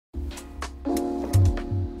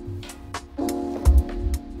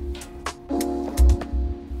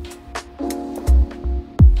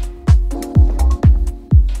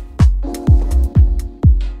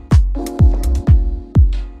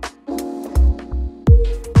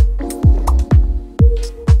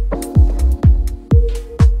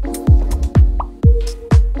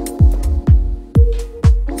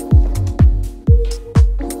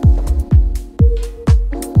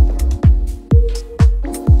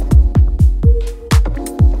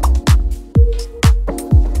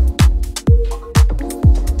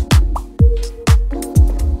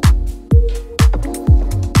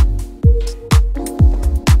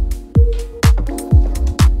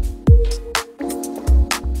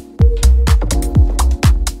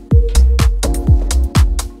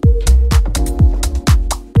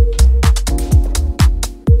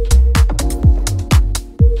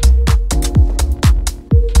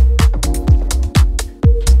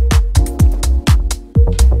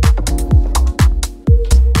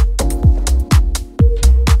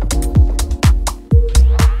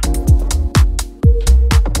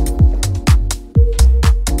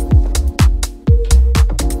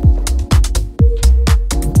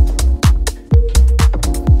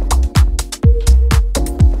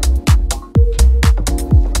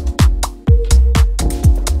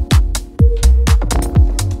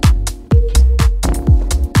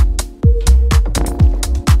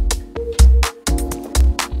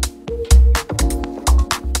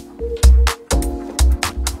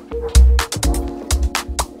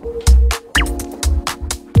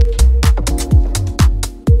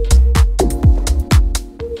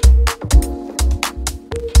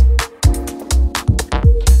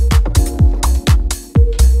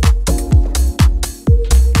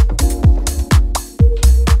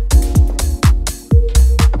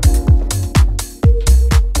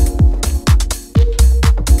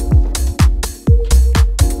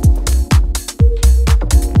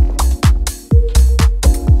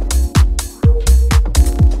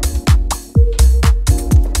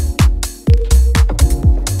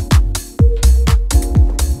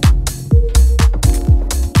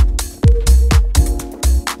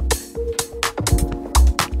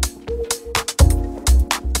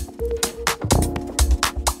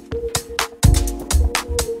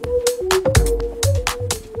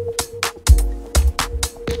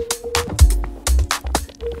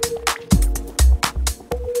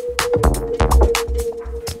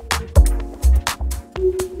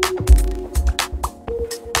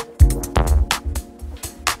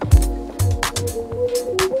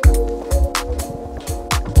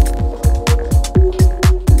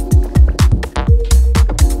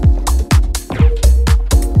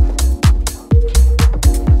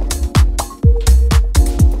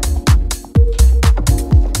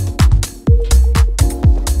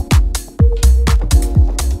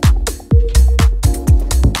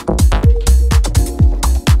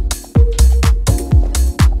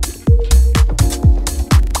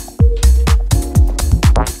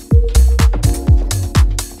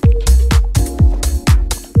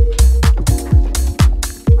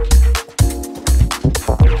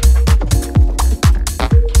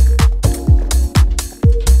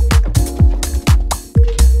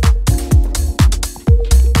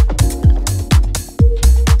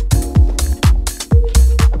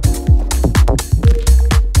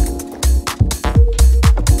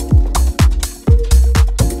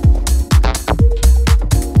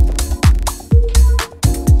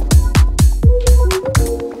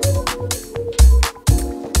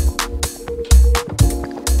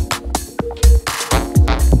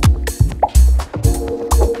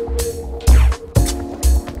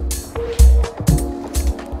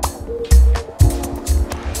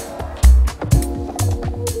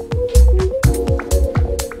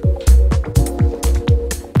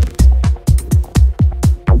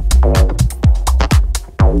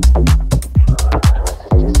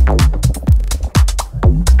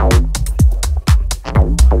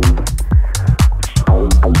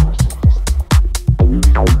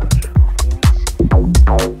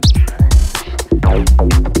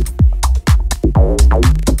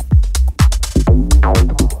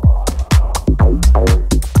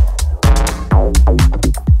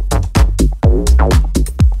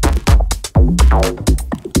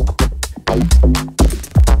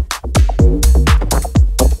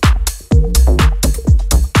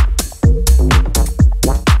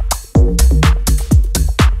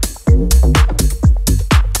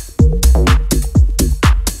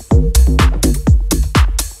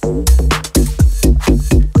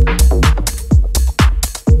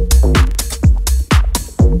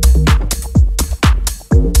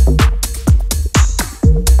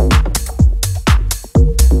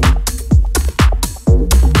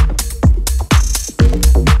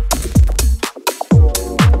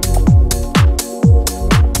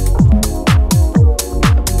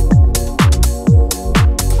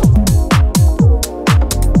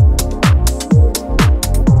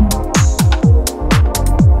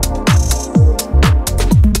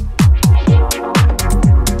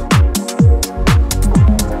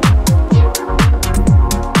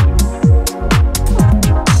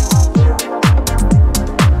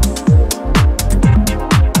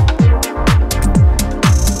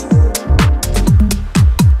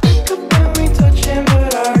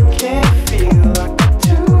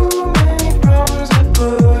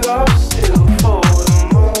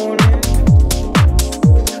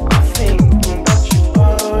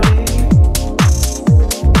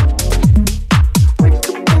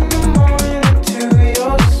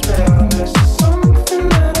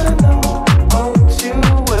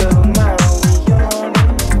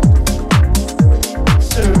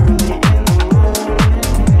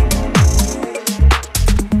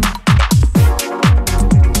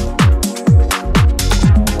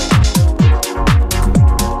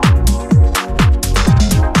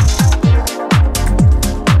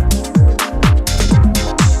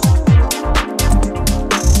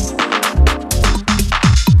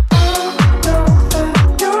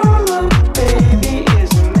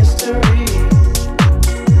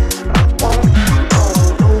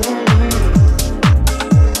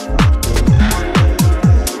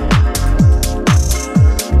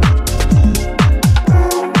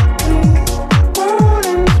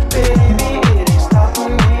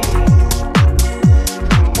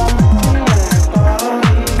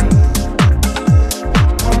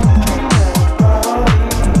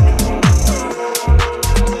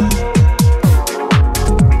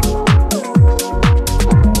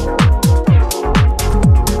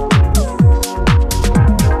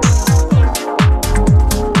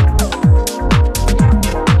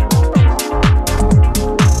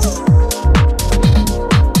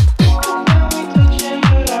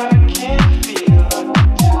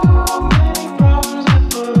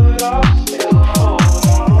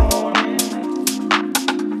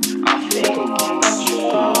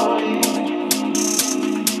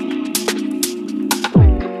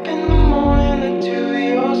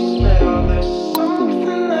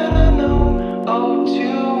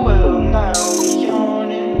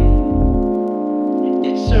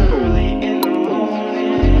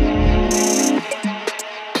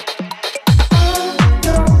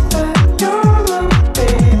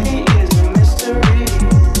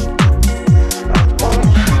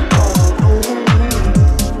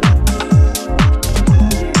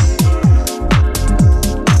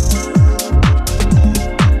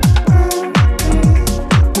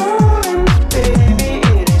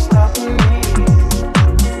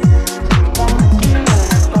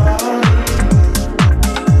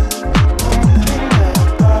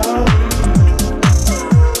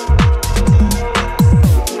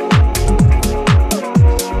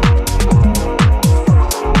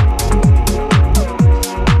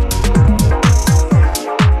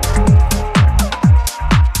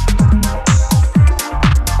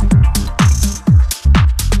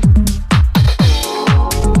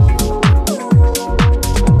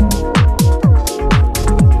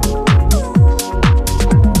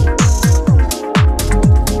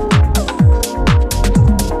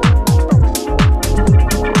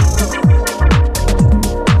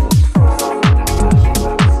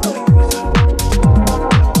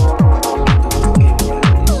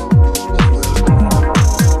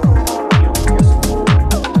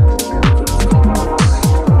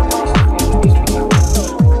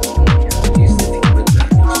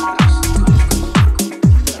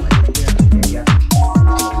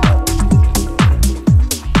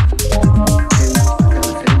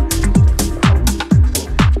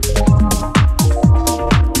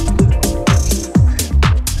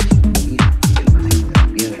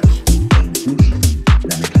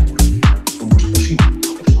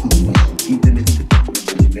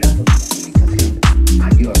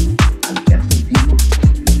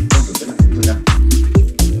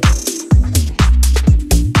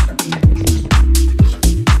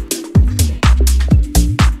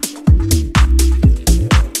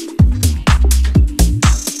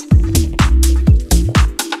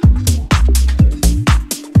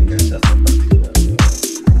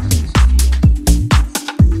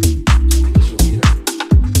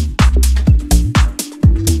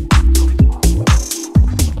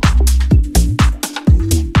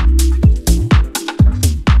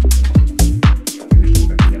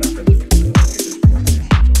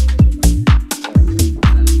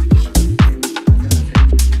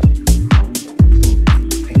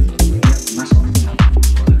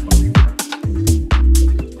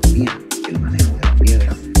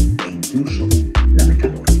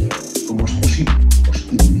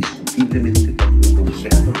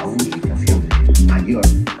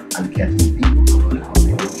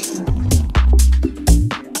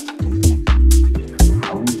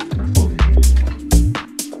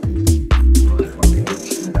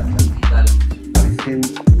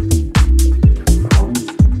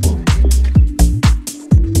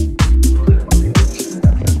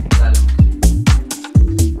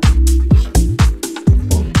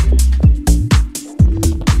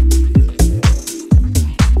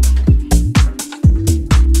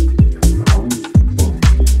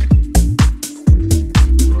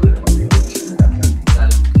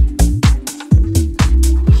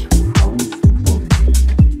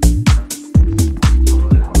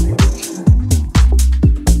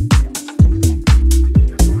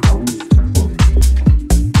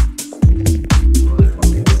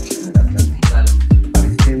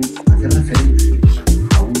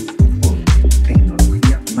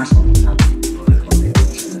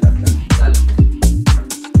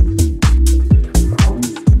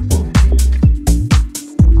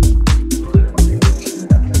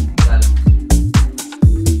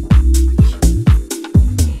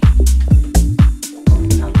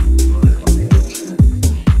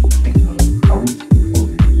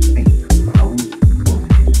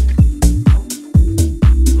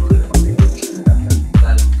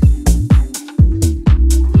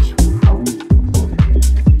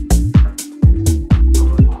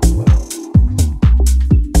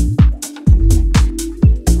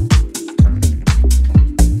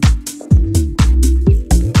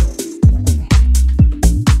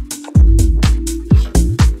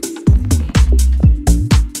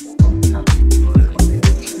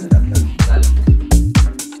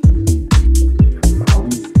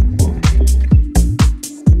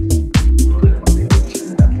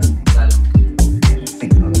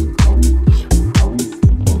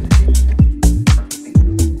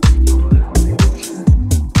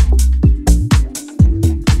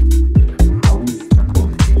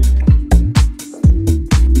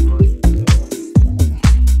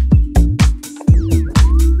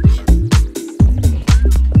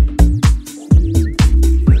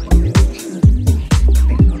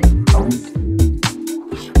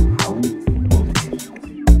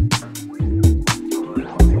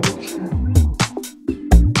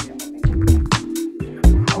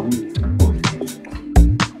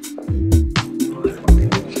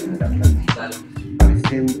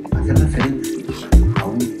parecen hacer referencia a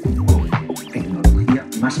una tecnología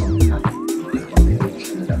más avanzada de los conceptos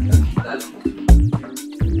en el Atlántico,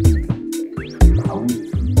 a un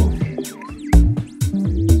poder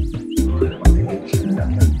de los conceptos en el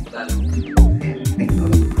Atlántico,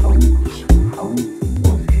 tecnológico, a un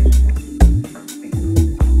poder de los conceptos en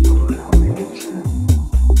el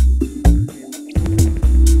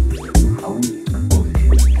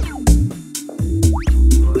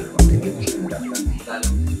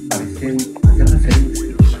parecen hacer referencia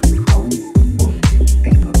a una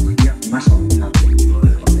tecnología más avanzada de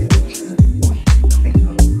los conceptos en el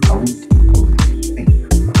a un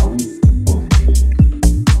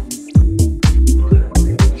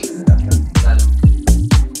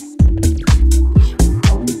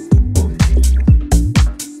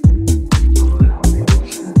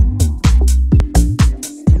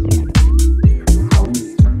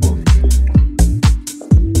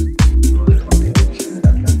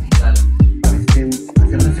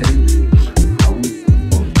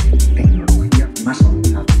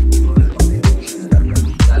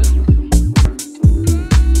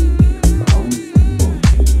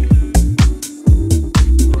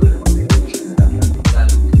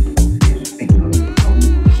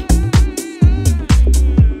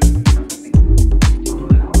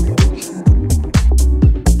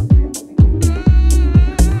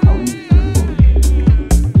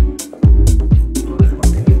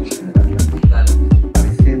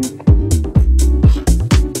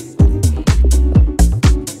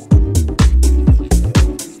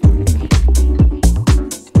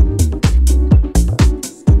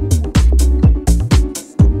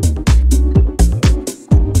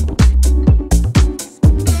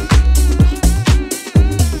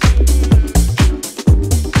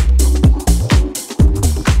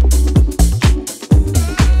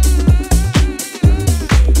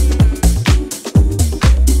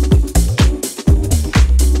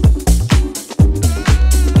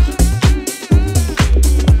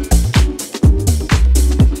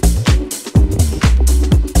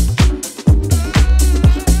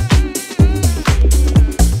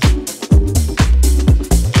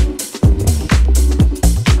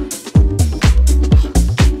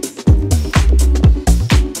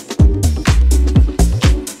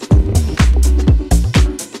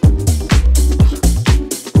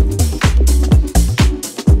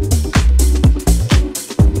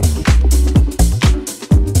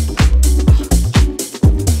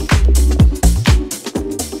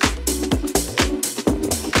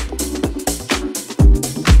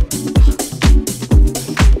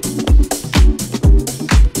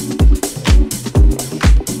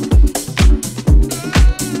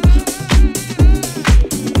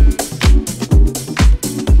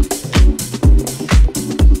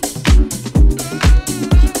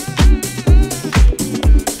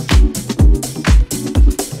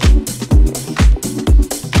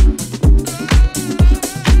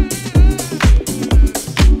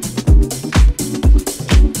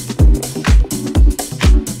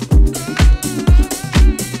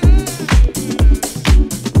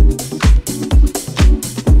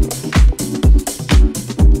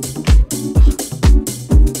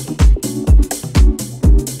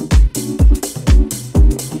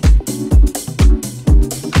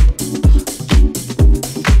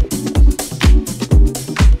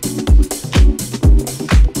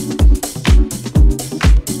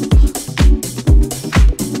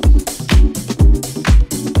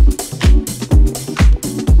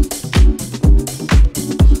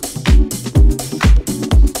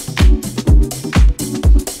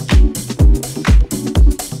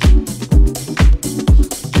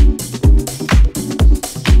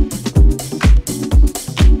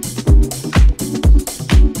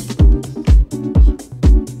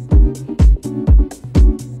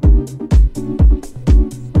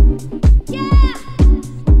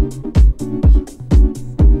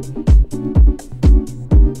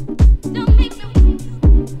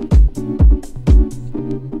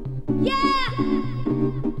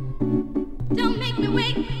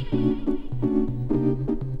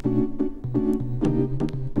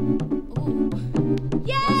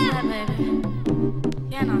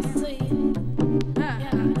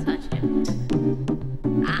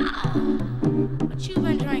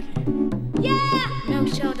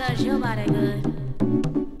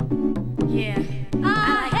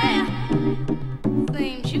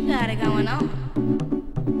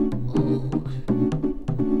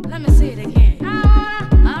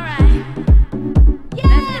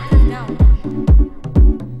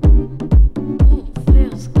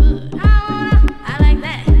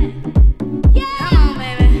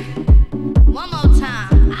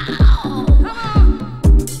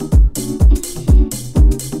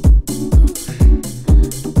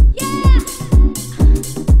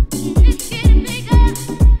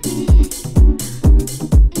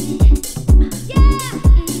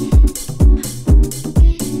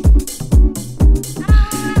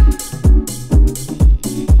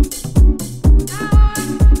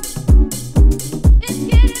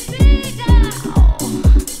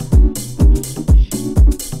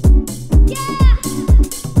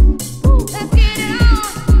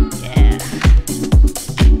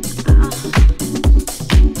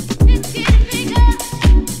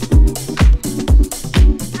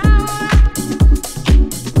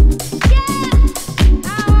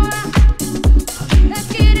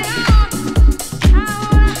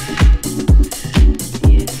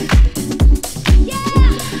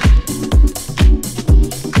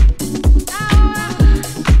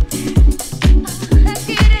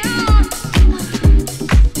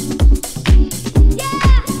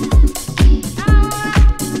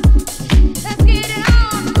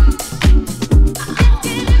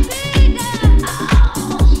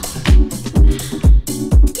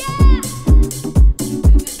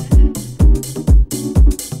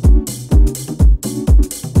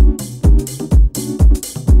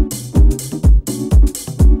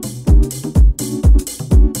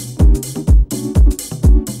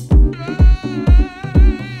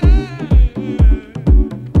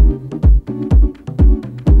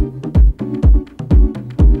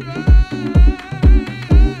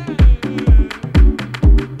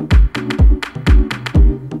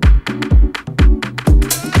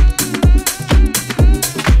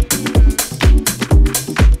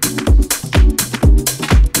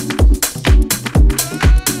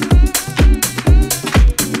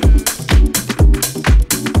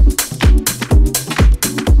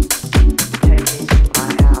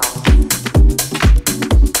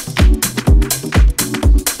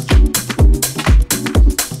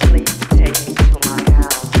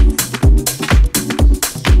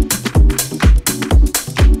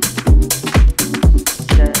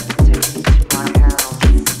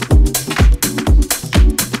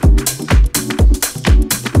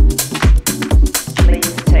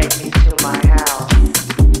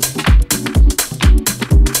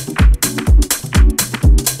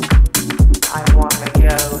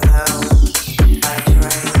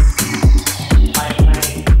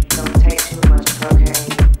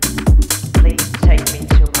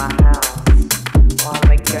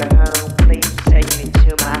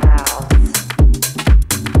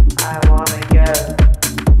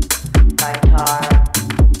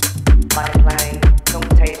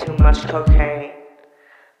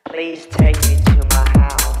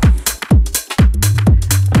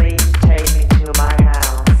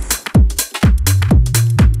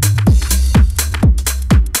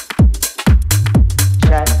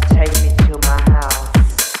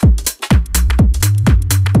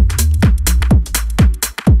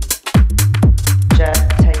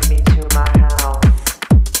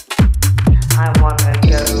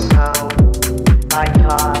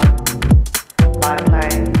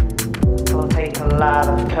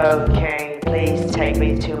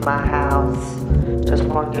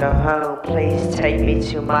go home, please take me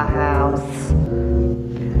to my house.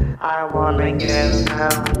 I wanna go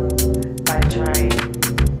home by train,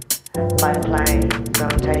 by plane,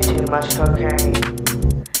 don't take too much cocaine.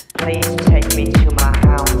 Please take me to my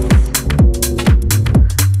house.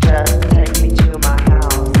 Just take me to my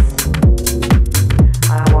house.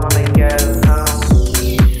 I wanna go home.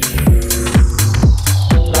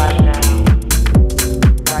 Right now,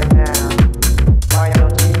 right now. Why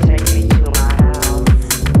don't you take me to my house?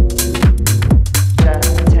 Just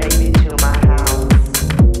take me to my house.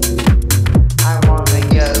 I wanna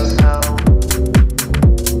go home.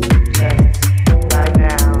 Just right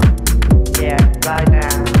now. Yeah, right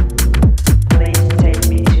now. Please take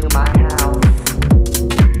me to my house.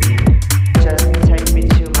 Just take me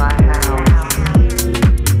to my house.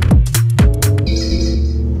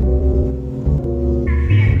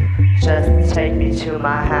 Just take me to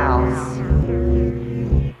my house.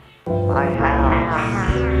 My house.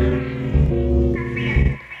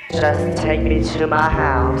 Just take me to my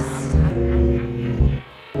house.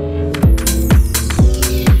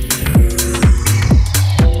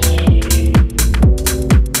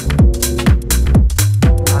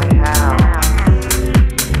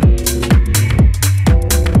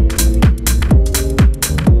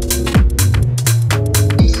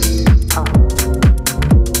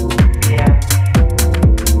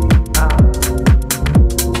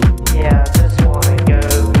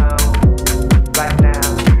 Right now,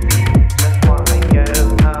 just wanna go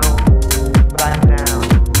home.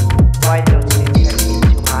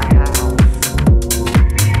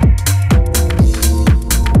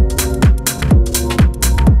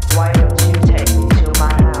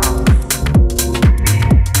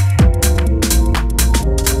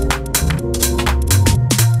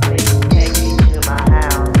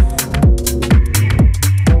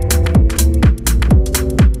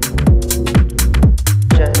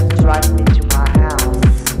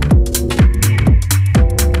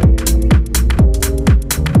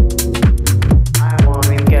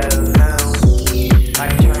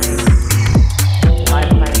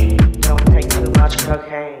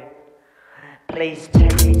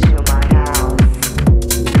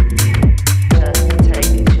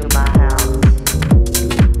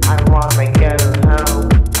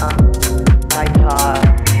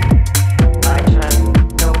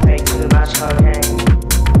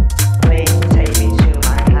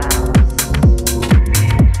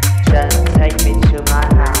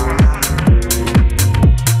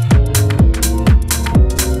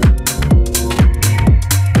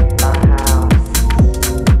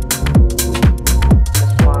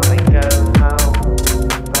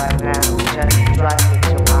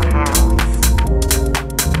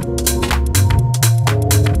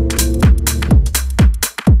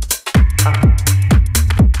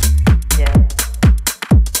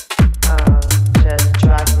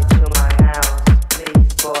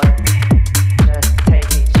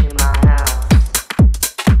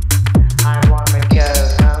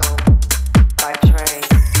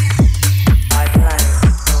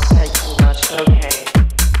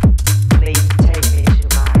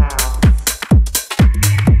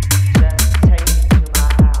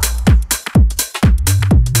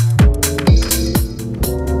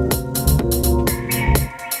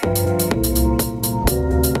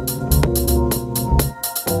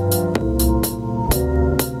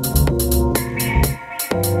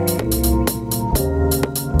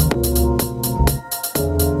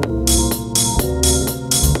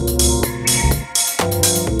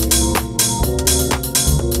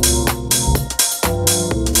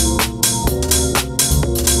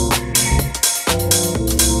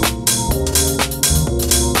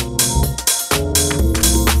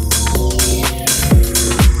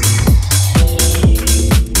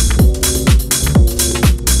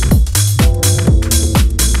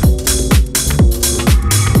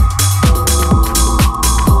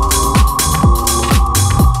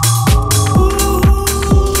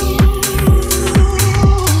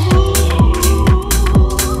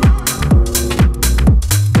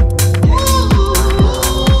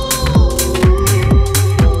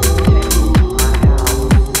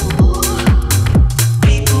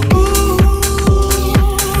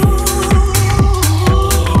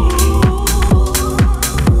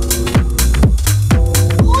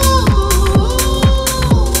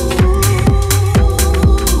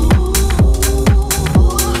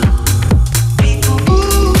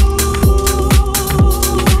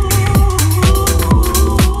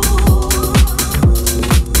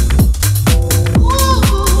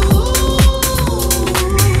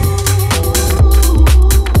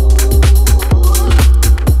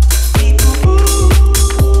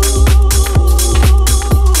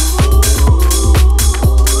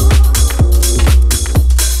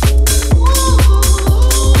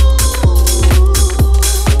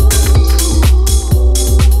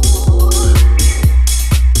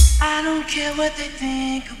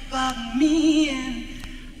 about me, and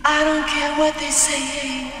I don't care what they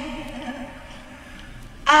say.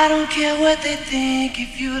 I don't care what they think.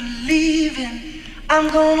 If you're leaving, I'm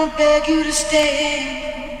gonna beg you to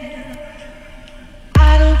stay.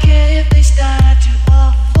 I don't care if they start to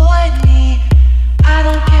avoid me. I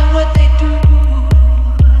don't care what they do.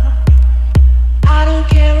 I don't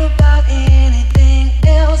care about anything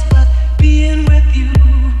else but being with you,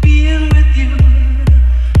 being with you.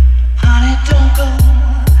 Honey, don't go,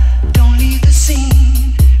 don't leave the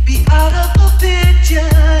scene. Be out of the picture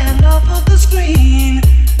and off of the screen.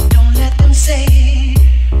 Don't let them say,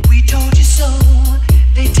 we told you so.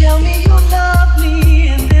 They tell me you love me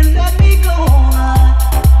and then let me go.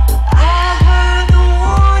 I heard the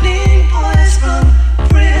warning voice from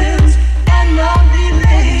friends and not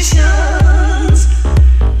relations.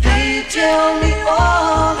 They tell me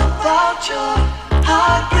all about your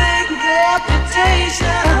heartbreak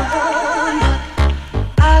reputation.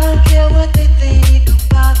 I don't care what they think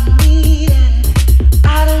about me, and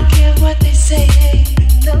I don't care what they say.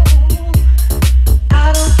 No,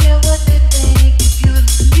 I don't care what they think. If you're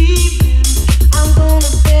leaving, I'm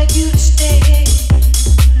gonna beg you to stay.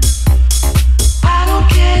 I don't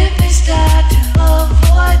care if they start to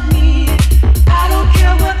avoid me. I don't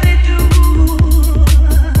care what they do.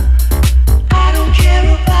 I don't care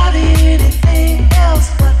about anything else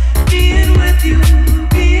but being with you,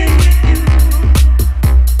 being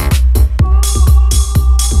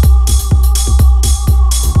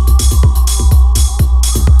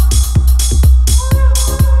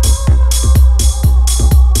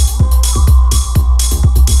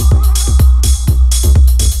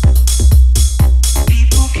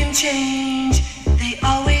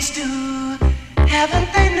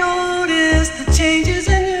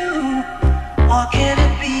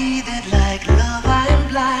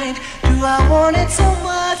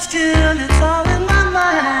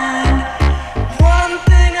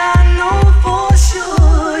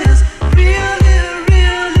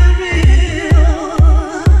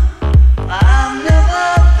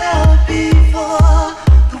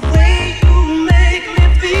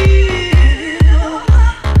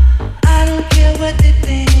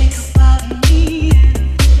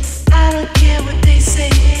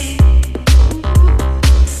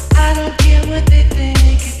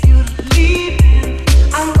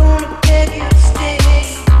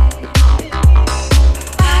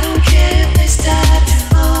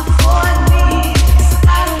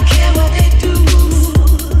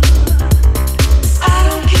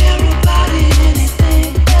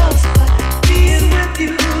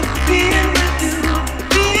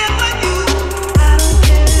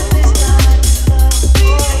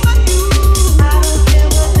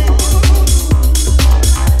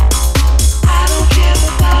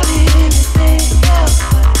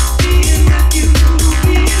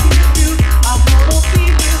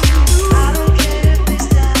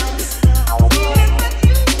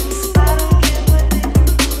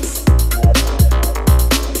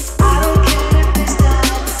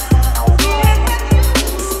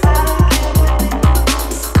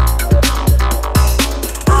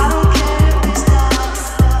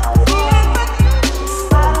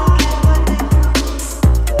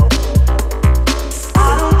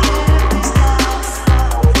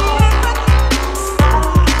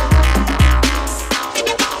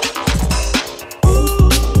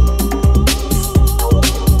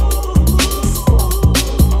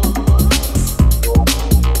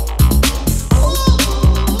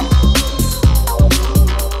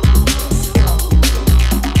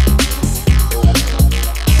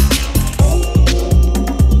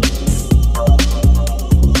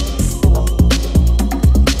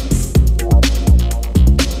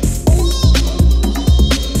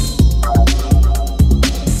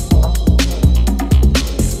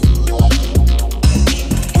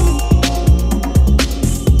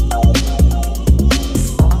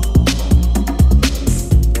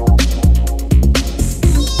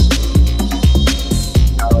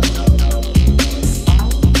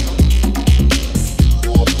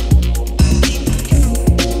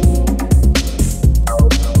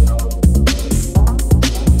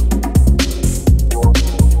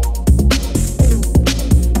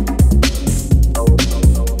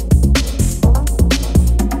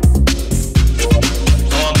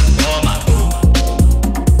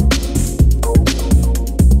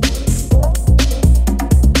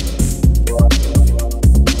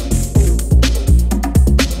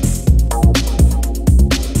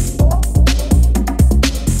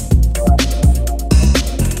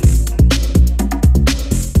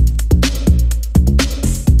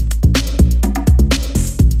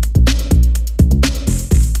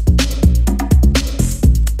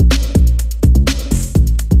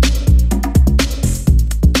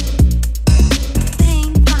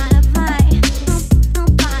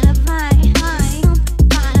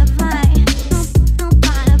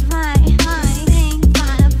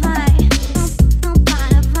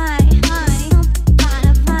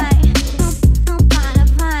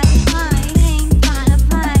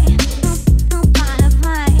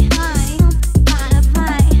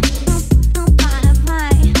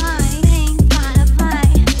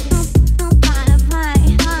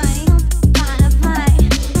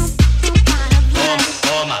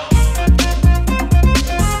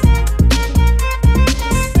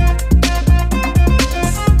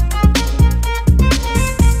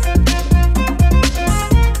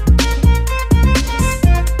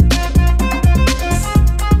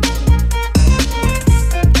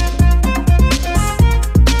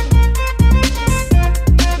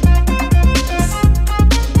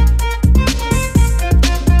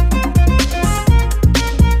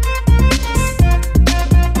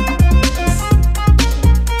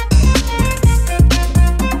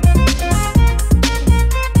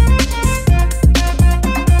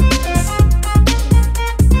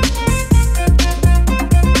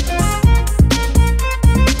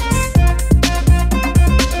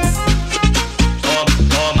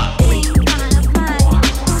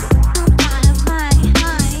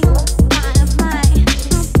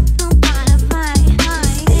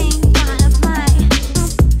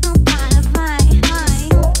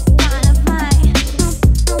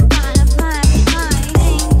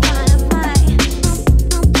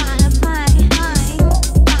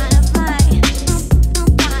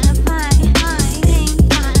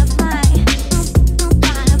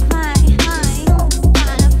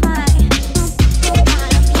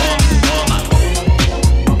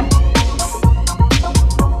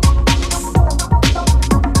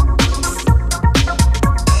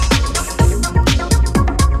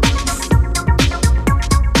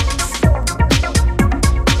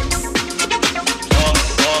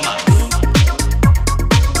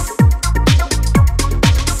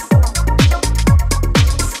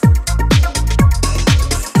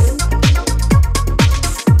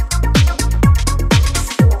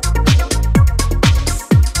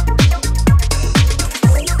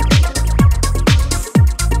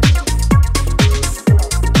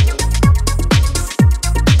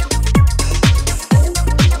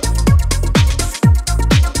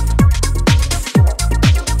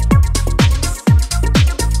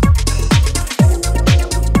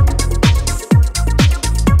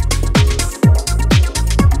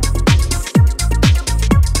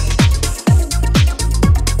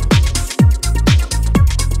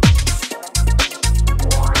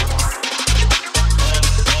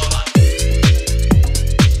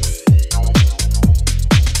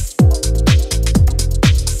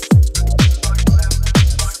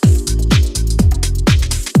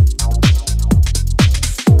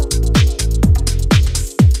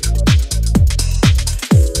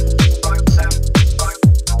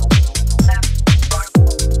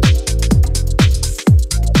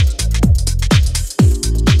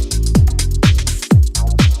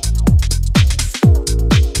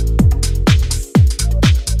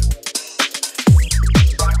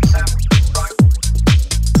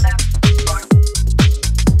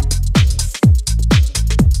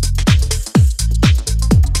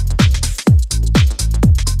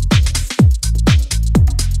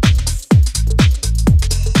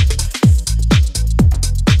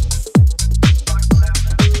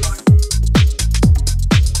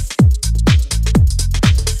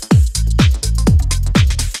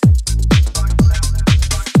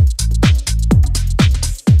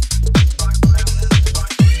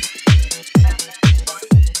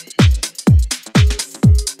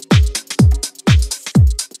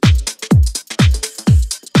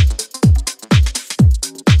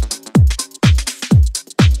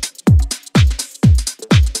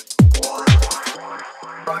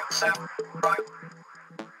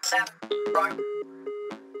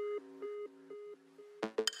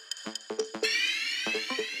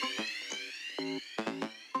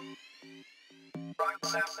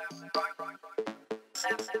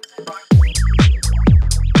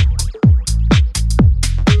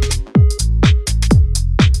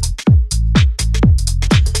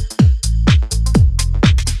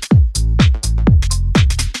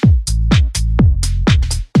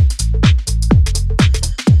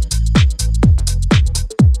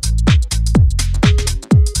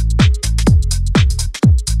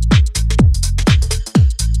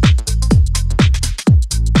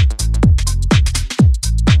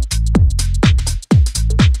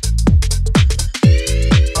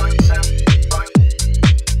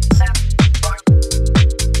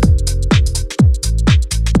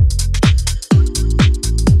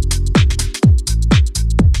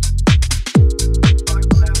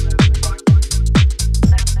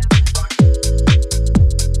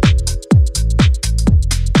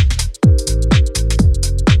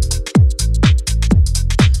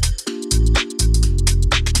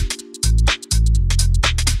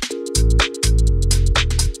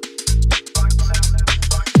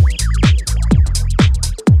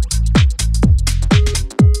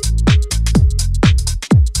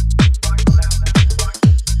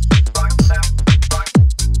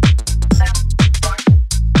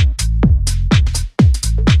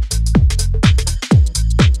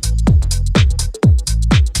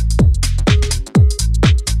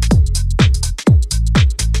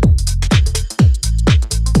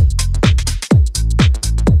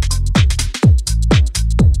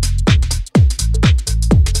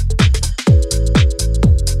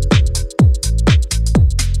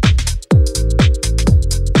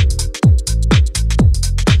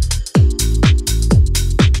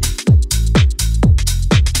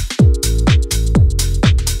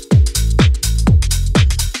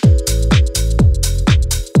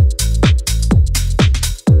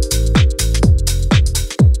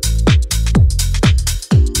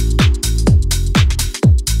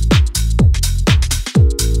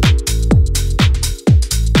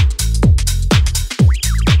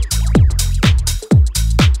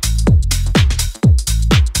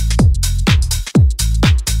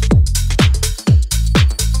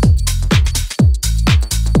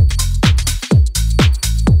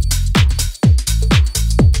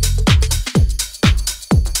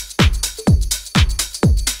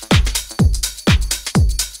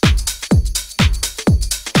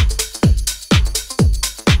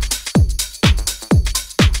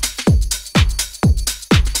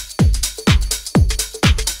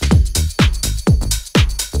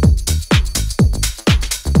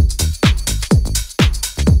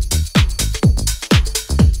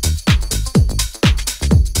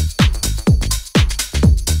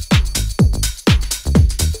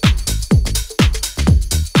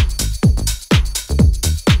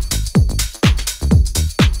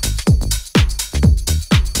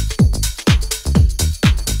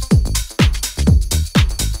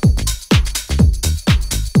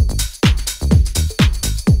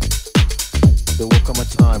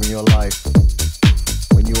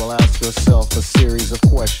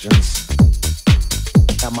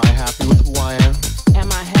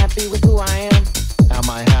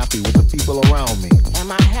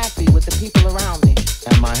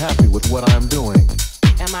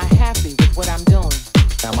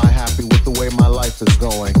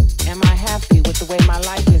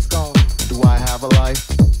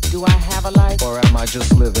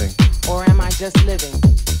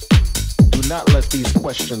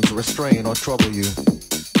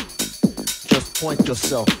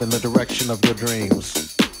Yourself in the direction of your dreams.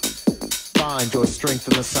 Find your strength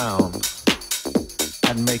in the sound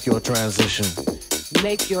and make your transition.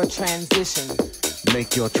 Make your transition.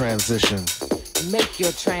 Make your transition. Make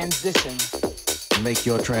your transition. Make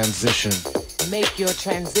your transition. Make your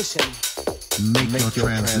transition. Make your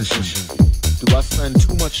transition. Do I spend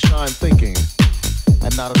too much time thinking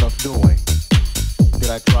and not enough doing? Did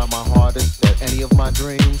I try my hardest at any of my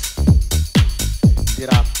dreams? Did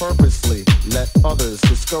I purposely let others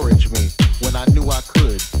discourage me when I knew I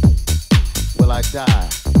could? Will I die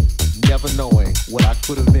never knowing what I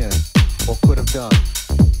could have been or could have done?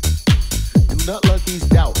 Do not let these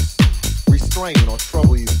doubts restrain or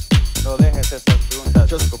trouble you. No dejes esas preguntas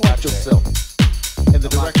Just point yourself in the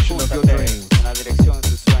direction of your dreams. En la dirección de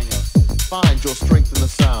tus sueños. Find your strength in the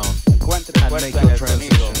sound Encuentre and fuerza make en your el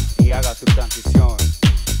sonido transition. y haga tu transición.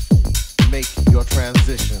 Make your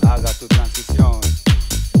transition. Haga tu transición.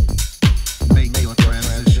 Make your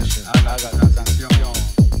transition. Haga tu transición.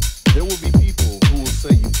 There will be people who will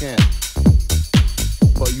say you can't,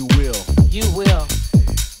 but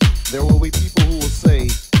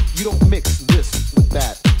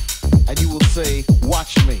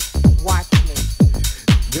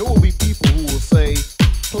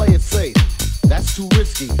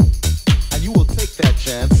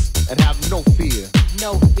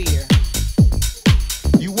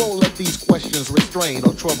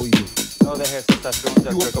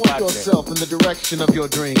Point yourself in the direction of your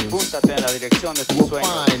dreams. Púntate en la dirección de You tus will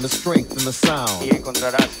sueños find the strength in the sound. y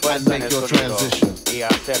encontrarás And fuerza en make el your sonido transition. y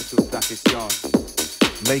hacer tu transición.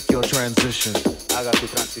 Make your transition. Haga tu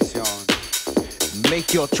transición.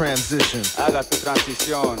 Make your transition. Haga tu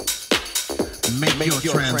transición. Make your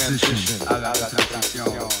transition. Haga tu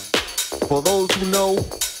transición. For those who know,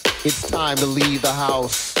 it's time to leave the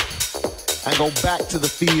house and go back to the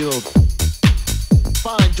field.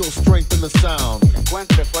 Find your strength in the sound.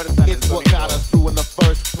 Encuentre fuerza en el It's what sonido. got us through in the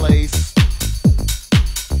first place.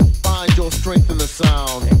 Find your strength in the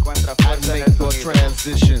sound Encuentra and fuerza en make el your sonido.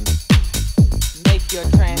 transition. Make your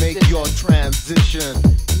transition. Make your transition.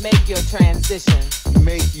 Make your transition.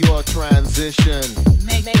 Make your transition.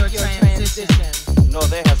 Make your transition. No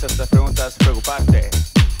dejes estas preguntas preocuparte.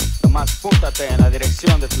 Nomás púntate en la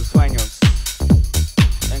dirección de tus sueños.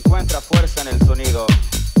 Encuentra fuerza en el sonido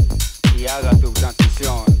y haga tu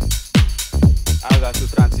transición. Haga tu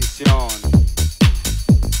transición.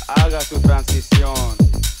 Haga tu transición.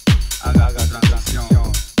 Haga tu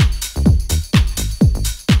transición.